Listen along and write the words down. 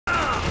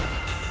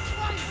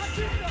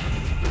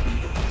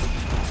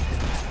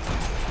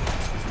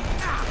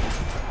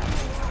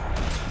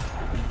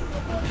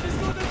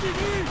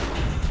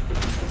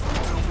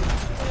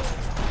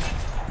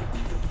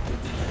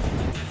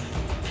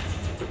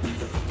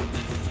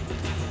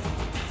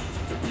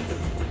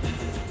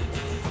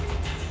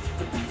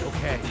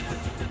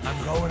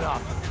Going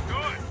up.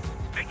 Good.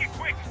 Make it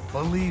quick.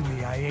 Believe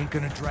me, I ain't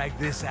gonna drag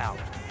this out.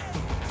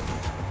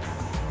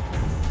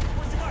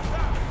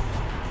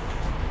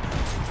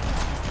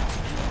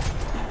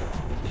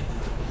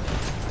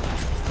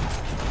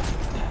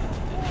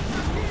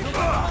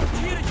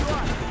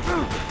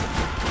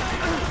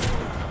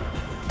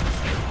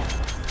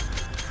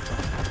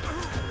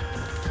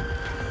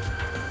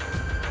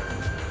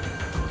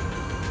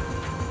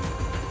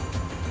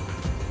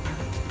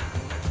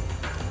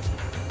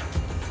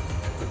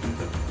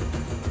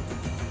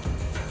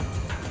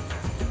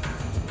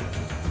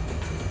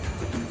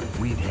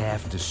 We'd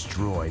half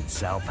destroyed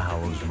Sao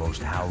Paulo's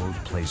most hallowed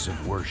place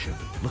of worship.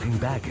 Looking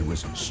back, it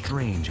was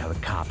strange how the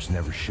cops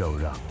never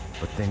showed up.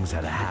 But things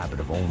had a habit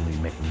of only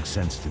making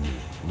sense to me,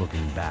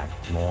 looking back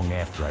long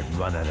after I'd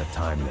run out of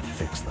time to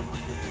fix them.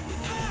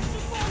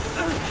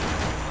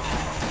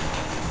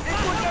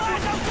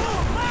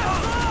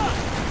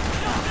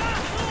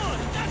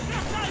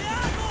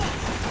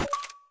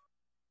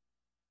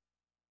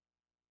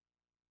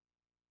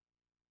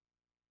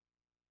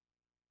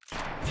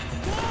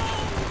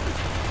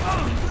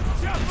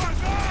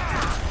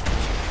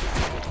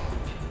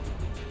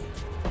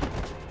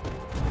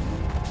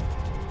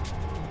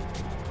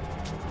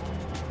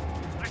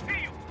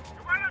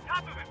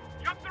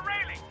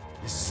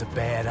 This is a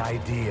bad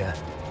idea.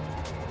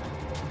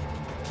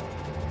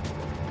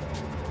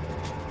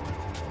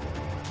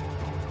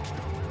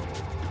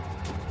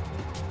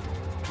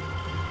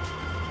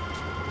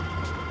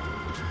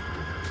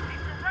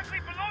 He's directly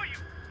below you.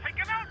 Take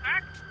him out,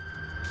 Mac.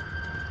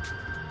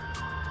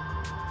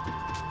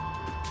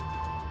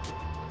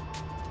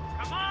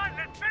 Come on,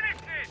 let's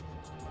finish it.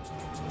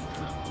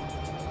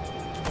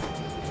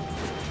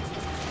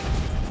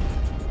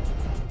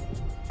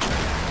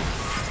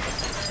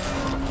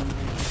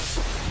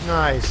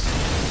 Nice.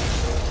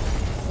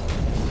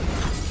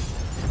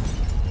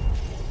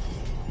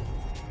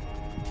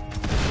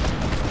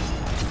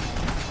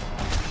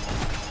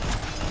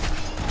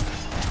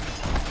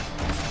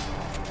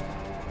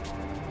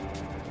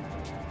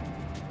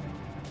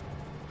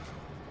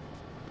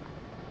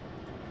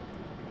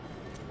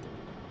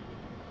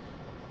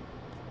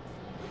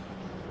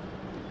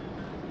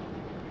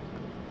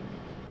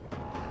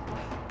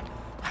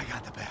 I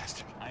got the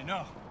bastard. I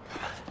know.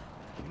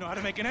 You know how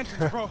to make an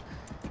entrance, bro.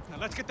 Now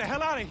let's get the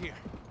hell out of here.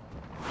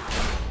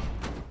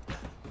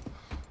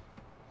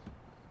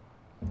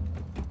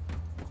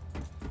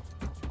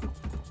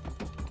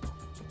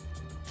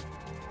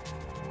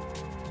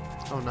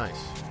 Oh,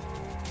 nice.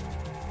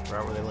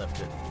 Right where they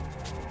left it.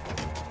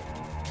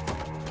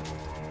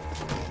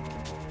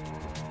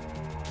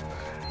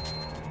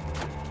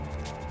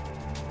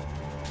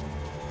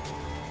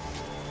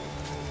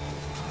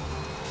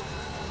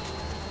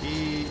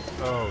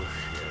 Oh,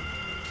 shit.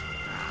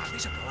 Ah,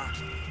 deixa pra lá.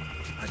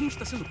 A gente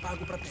tá sendo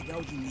pago pra pegar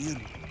o dinheiro.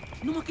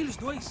 Não aqueles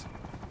dois.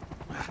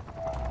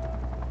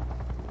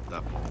 Tá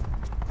bom.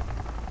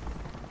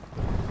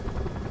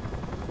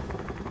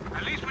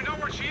 At least we know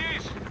where she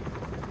is.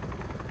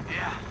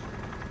 Yeah,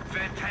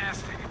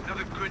 fantastic.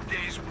 Another good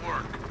day's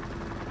work.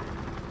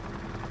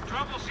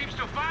 Trouble seems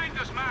to find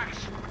us,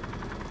 Max.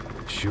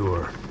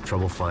 Sure,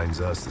 trouble finds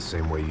us the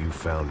same way you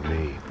found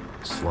me.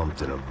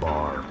 Slumped in a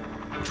bar,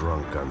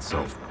 drunk on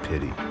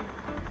self-pity.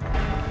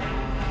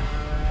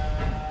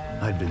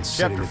 I'd been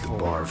sitting at the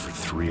bar for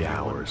 3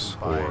 hours,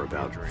 or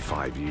about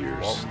 5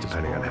 years,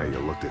 depending on how you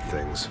looked at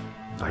things.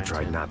 I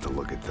tried not to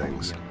look at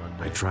things.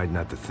 I tried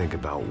not to think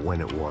about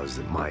when it was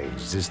that my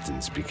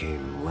existence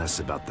became less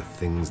about the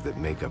things that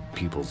make up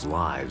people's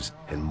lives,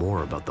 and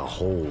more about the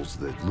holes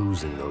that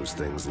losing those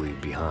things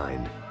leave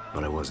behind.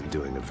 But I wasn't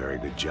doing a very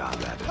good job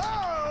at it.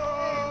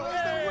 Oh,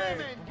 where's the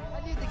women? I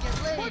need to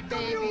get laid, Put the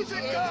baby.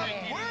 music up!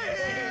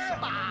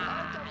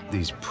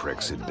 These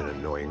pricks had been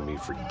annoying me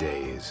for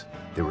days.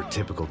 They were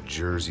typical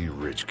Jersey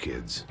rich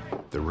kids.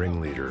 The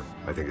ringleader,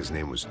 I think his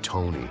name was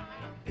Tony.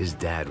 His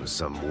dad was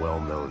some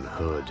well-known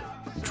hood,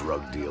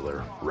 drug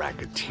dealer,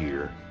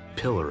 racketeer,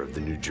 pillar of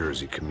the New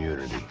Jersey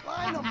community.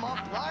 Line them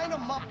up, line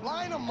them up,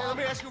 line them up. Let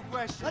me ask you a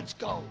question. Let's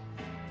go.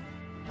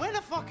 Where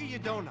the fuck are your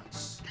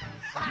donuts?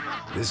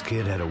 This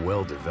kid had a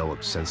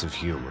well-developed sense of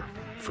humor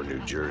for New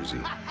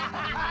Jersey.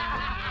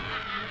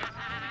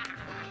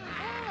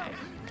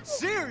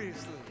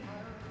 Seriously?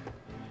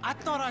 I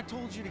thought I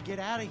told you to get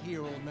out of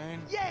here, old man.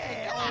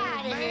 Yeah,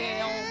 old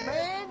man, old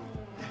man.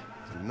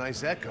 It's a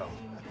nice echo.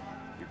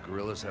 Your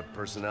gorillas have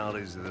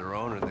personalities of their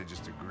own, or they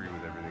just agree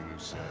with everything you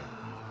say?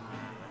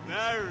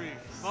 Very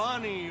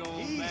funny,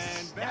 old man.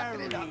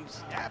 Snapping it Very up,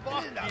 snapping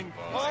it up. fucking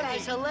This funny.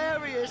 guy's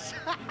hilarious.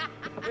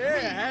 Yeah,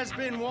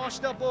 has-been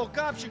washed-up old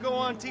cop should go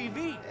on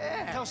TV.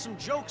 Yeah. Tell some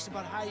jokes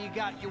about how you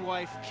got your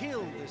wife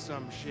killed or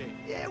some shit.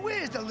 Yeah,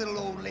 where's the little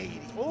old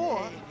lady?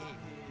 Or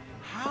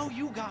how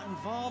you got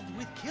involved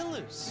with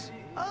killers.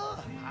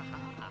 Oh.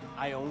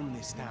 I own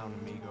this town,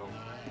 amigo.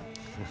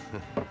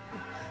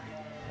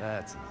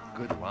 That's a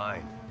good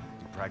line.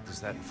 You practice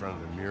that in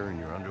front of the mirror in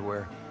your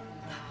underwear?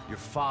 Your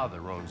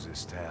father owns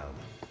this town.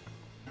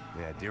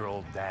 Yeah, dear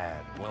old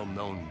dad,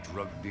 well-known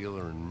drug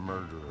dealer and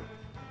murderer.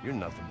 You're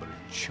nothing but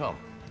a chump.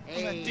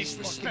 Hey, Don't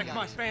disrespect fucking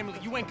my guys. family.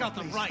 You ain't got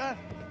the Please, right. huh?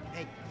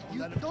 Hey,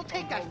 you don't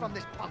take that from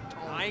this punk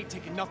Tony. I ain't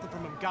taking nothing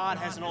from him. God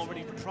hasn't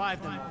already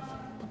deprived him of.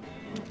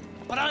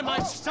 But I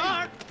might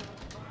start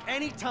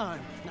anytime.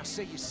 Now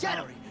say you're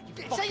sorry.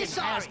 You Say fucking you're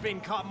sorry.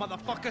 has-been caught,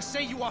 motherfucker.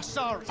 Say you are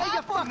sorry. Say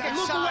you're fucking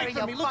Look sorry, away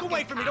from me. you Look away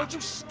fucking from me. Don't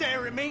you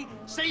stare at me.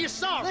 Say you're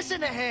sorry.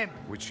 Listen to him.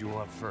 Which you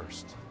want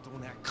first?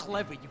 Don't act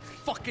clever, you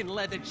fucking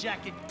leather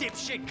jacket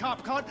dipshit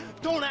cop cunt.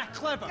 Don't act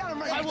clever. Get him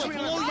right I will between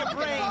blow the- your Look at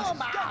brains him,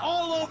 man.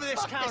 all over this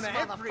Fuck this counter,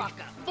 every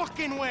motherfucker.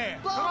 fucking where.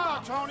 Blow him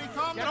up. Tony,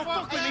 calm Yeah, don't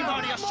fuck with me,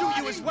 Marty. I'll shoot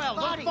you as well.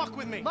 Don't fuck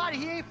with me. Marty,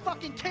 he ain't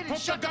fucking kidding. Put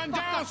the Shut gun fuck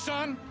down, up.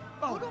 son!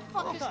 Who the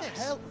fuck is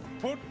this?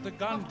 Put the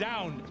gun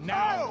down Oh,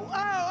 now!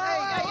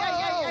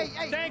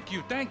 hey. Thank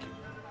you, thank you.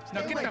 Now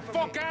Stay get away the from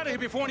fuck me. out of here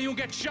before you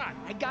get shot.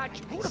 I got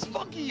you. Who the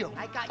fuck are you?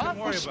 I got Don't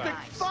you. worry Fuck,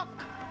 about it. fuck.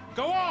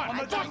 Go on,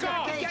 I'm fuck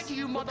off! Get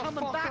you, motherfucker.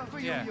 Coming back for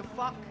you, Yeah. you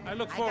fuck. I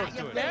look got forward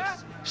your to it. face. Yeah?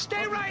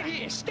 Stay right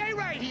here. Stay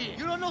right here.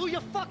 You don't know who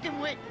you're fucking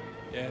with.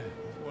 Yeah,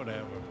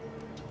 whatever.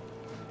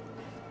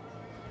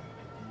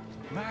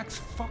 Max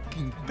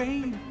fucking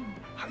Payne,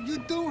 how you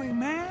doing,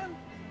 man?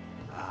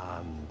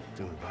 I'm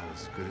doing about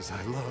as good as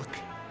I look.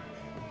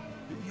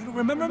 You don't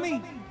remember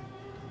me?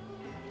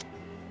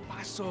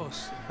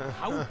 Pasos.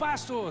 How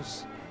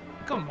Pasos?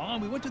 Come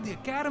on, we went to the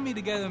academy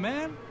together,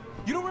 man.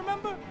 You don't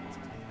remember?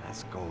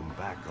 That's going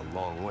back a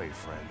long way,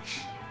 French.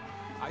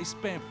 I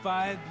spent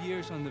 5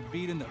 years on the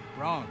beat in the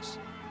Bronx,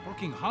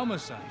 working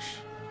homicide.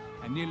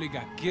 I nearly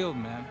got killed,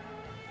 man.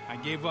 I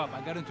gave up. I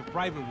got into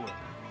private work.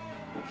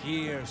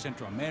 Here,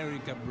 Central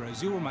America,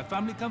 Brazil, where my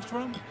family comes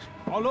from,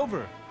 all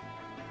over.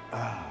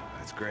 Ah,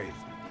 that's great.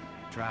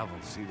 Travel,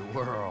 see the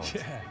world.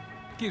 Yeah,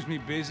 keeps me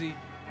busy.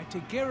 I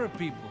take care of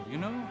people, you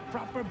know?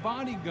 Proper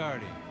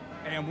bodyguarding.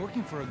 Hey, I'm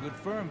working for a good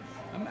firm.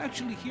 I'm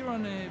actually here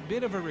on a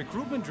bit of a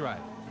recruitment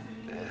drive.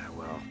 Yeah,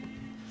 well,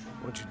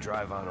 why don't you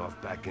drive on off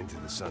back into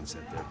the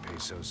sunset there,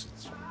 Pesos?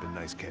 It's been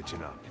nice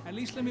catching up. At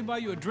least let me buy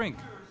you a drink.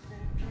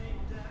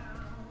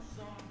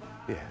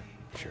 Yeah,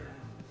 sure.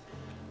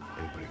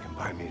 Anybody can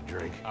buy me a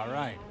drink. All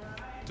right.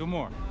 2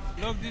 more.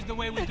 Look, this is the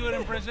way we do it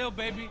in Brazil,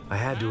 baby. I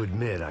had to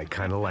admit, I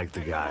kind of liked the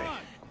guy.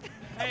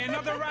 Hey,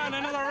 another round,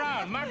 another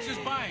round. Max is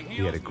buying.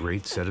 He had a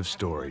great set of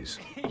stories,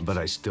 but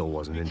I still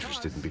wasn't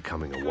interested in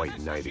becoming a white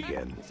knight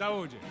again.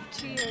 Saúde.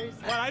 Cheers.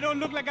 Well, I don't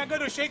look like I go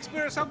to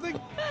Shakespeare or something?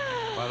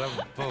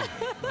 Bada-boom.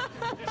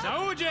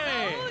 Saúde!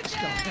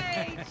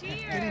 Okay,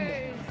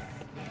 cheers.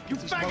 You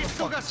faggot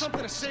still got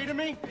something to say to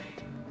me?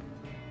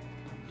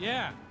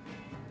 Yeah.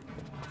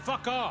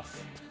 Fuck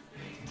off.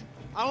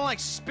 I don't like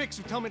spics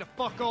who tell me to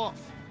fuck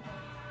off.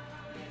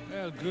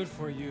 Well, good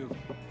for you.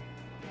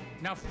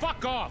 Now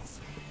fuck off!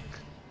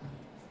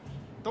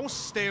 Don't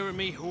stare at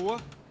me, whore.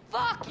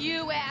 Fuck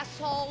you,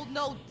 asshole.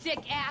 No dick,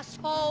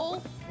 asshole.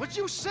 What'd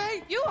you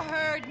say? You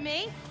heard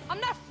me. I'm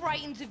not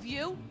frightened of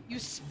you, you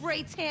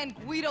spray-tan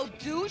Guido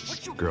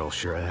douche. Girl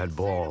sure had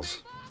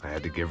balls. I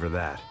had to give her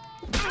that.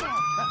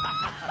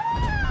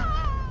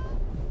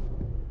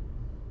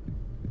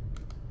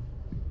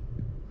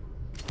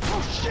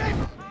 Oh, shit!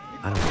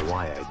 I don't know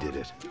why I did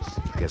it.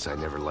 Guess I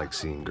never liked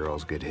seeing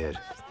girls get hit.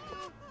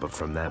 But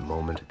from that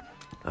moment,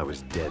 I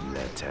was dead in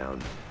that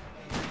town.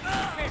 No,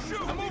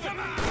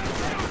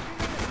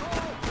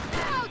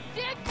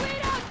 dick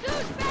Guido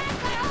douchebag.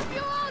 I hope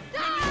you all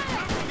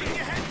die. Get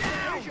your head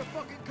down! Here's your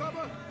fucking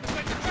cover.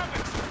 Let the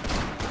trumpets!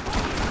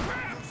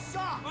 You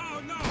suck!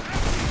 Oh, no!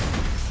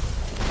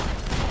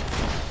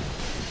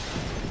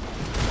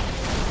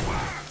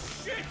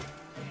 Shit!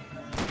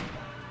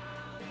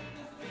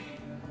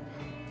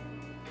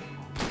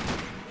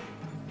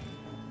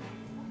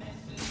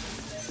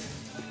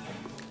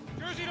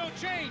 Jersey don't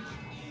change!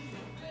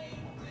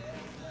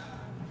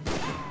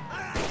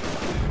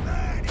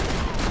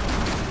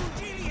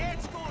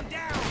 Head's going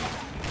down!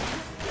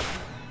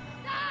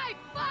 Die,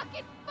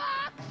 fucking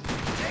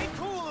fucks. Stay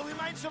cool or we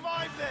might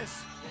survive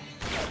this!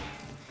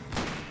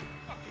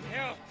 Fucking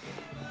hell!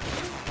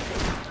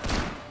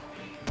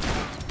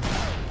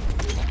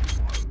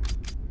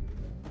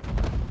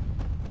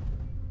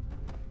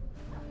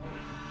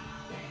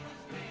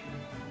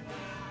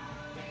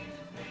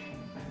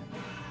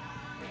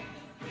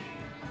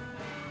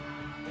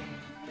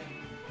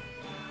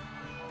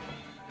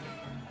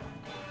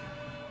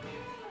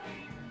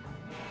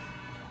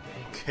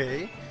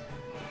 Okay.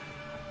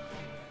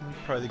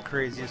 Probably the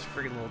craziest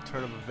freaking little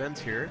turn of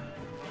events here.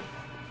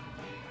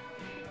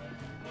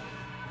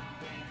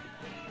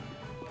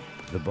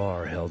 The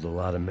bar held a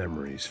lot of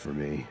memories for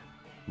me.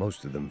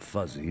 Most of them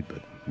fuzzy,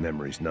 but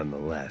memories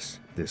nonetheless.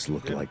 This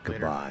looked Yeah, like later.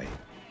 goodbye.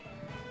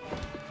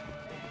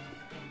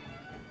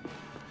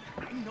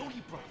 I know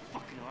he brought a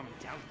fucking army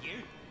down here,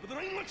 but there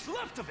ain't much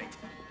left of it.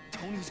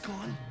 Tony's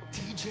gone,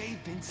 TJ,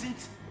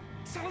 Vincent.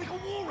 Sound like a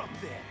war up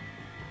there.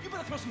 You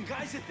better throw some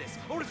guys at this,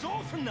 or it's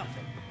all for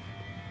nothing.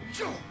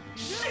 Yo,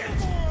 shit!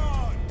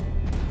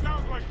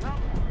 Sounds like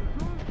trouble.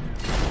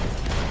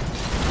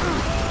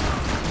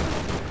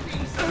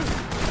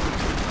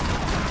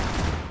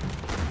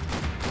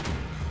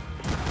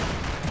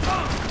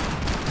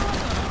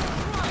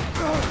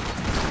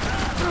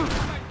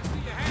 I'd like to see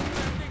you handle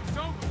that thing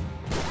sober.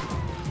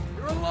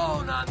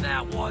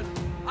 that one.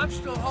 I'm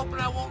still hoping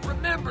I won't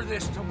remember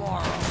this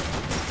tomorrow.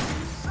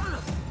 Son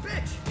of a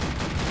bitch!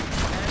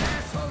 That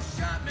asshole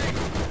shot me!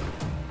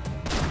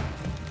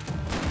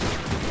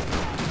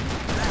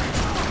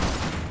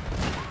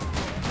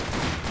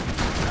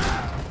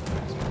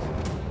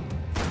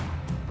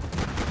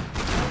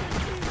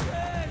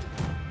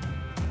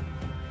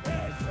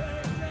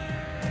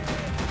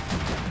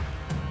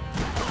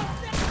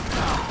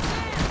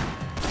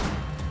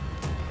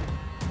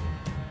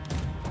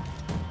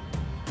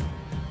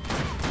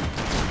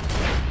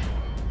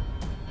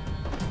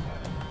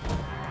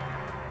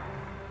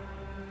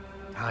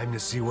 Time to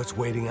see what's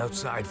waiting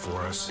outside for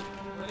us.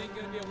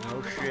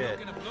 Oh shit.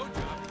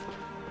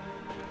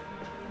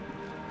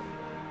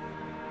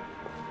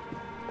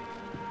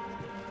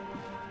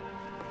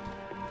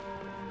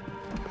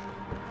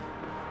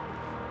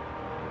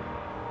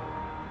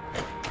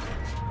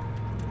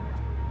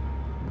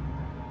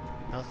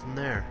 Nothing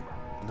there.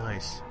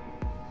 Nice.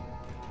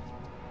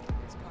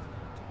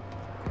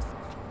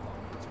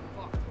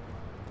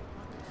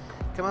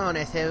 Come on,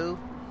 SO.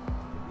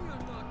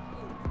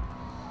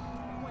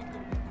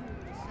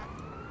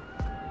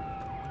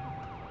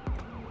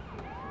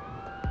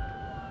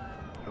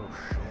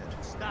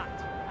 Stop.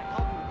 I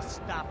told you to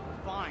stop.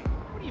 We're fine.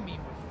 What do you mean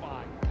we're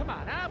fine? Come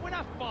on, huh? We're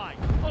not fine.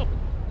 Oh.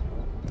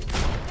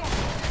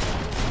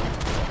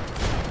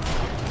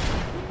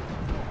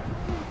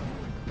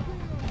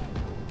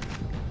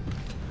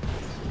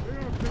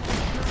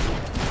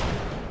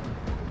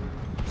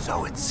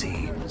 So it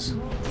seems.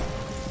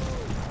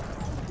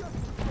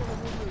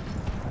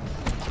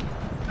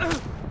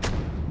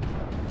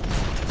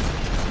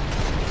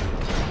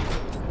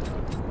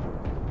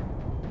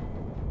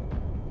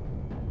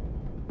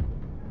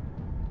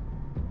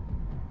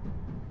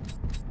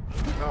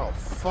 Oh,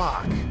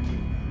 fuck.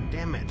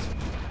 Damn it.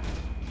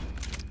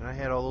 I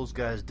had all those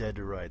guys dead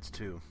to rights,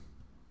 too.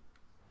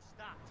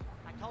 Stop.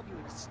 I told you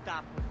to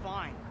stop. We're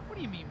fine. What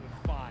do you mean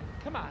we're fine?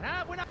 Come on,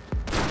 huh? We're not...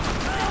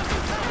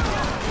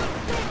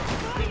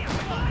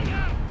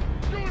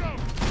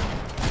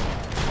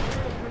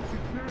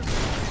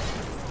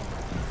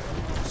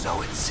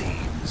 So it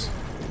seems.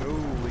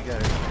 Ooh, we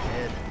got it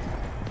ahead.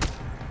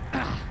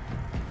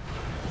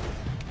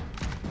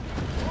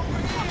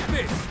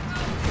 This!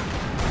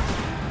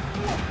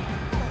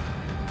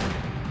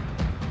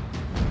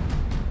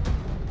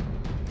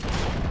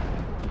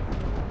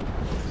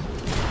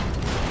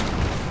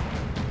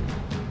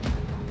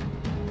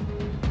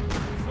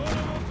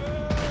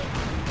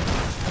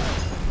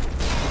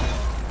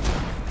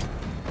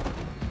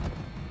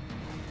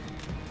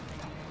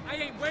 I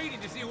ain't waiting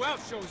to see who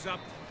else shows up.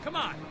 Come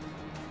on.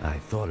 I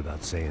thought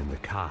about saying the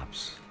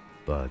cops,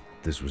 but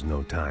this was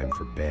no time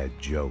for bad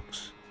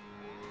jokes.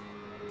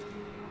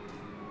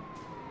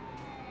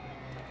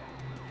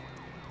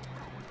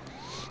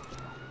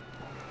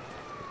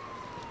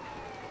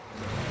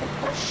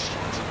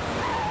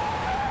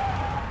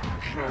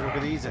 Look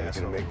at these They're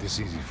assholes. gonna make this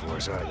easy for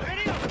us, aren't they?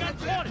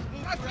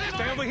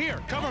 Stay over here.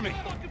 Cover me.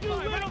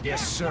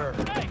 Yes, sir.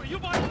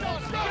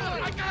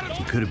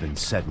 He could have been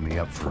setting me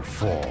up for a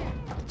fall,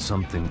 but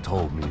something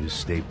told me to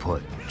stay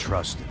put and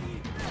trust him.